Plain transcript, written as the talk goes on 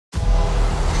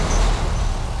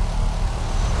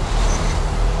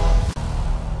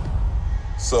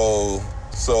So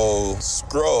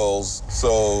Skrulls,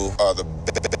 are the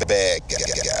bad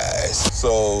guys.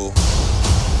 So.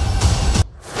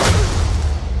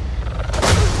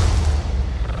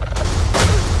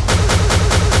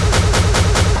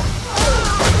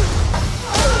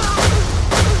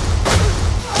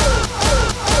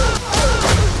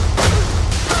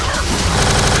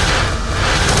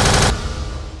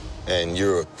 And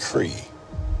you're a Cree,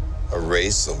 a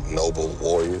race of noble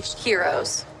warriors.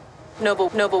 Heroes.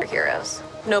 Noble heroes.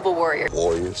 Noble warriors.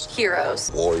 Warriors.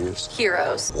 Heroes. Warriors.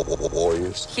 Heroes.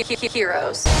 Warriors.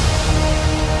 Heroes.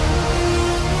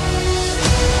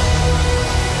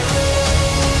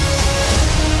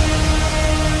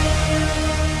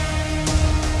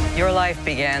 Your life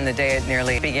began the day it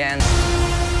nearly began.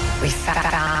 We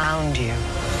found you.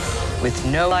 With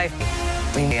no life,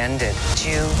 we ended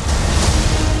you.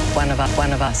 One of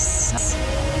us.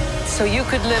 So you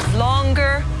could live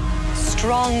longer,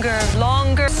 stronger,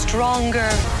 longer, stronger.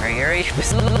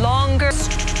 Longer,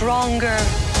 stronger.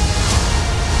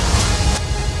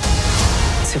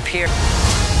 Superior.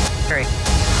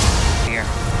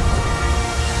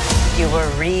 You were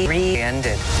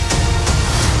re-ended.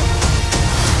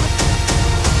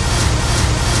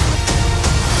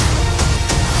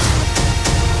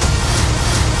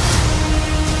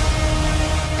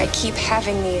 I keep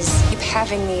having these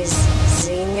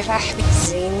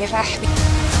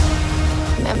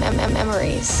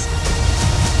memories.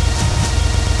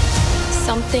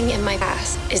 Something in my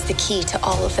past is the key to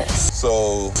all of this.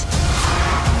 So.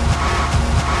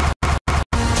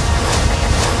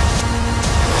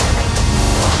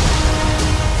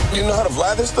 You know how to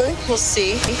fly this thing? We'll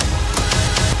see.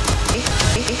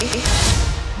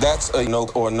 That's a no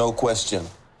or no question.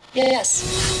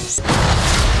 Yes.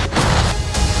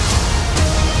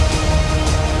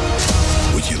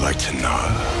 Would you like to know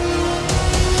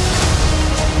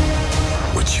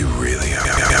what you really are?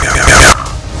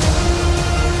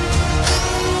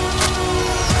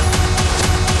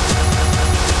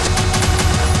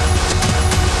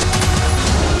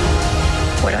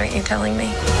 What aren't you telling me?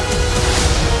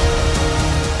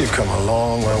 You've come a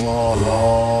long way.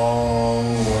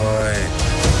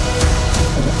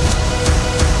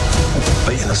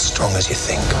 But you're not as strong as you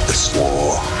think. This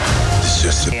war is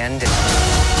just The end.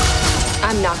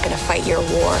 I'm not gonna fight your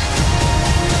war.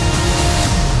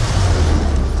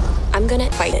 I'm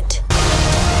gonna fight it.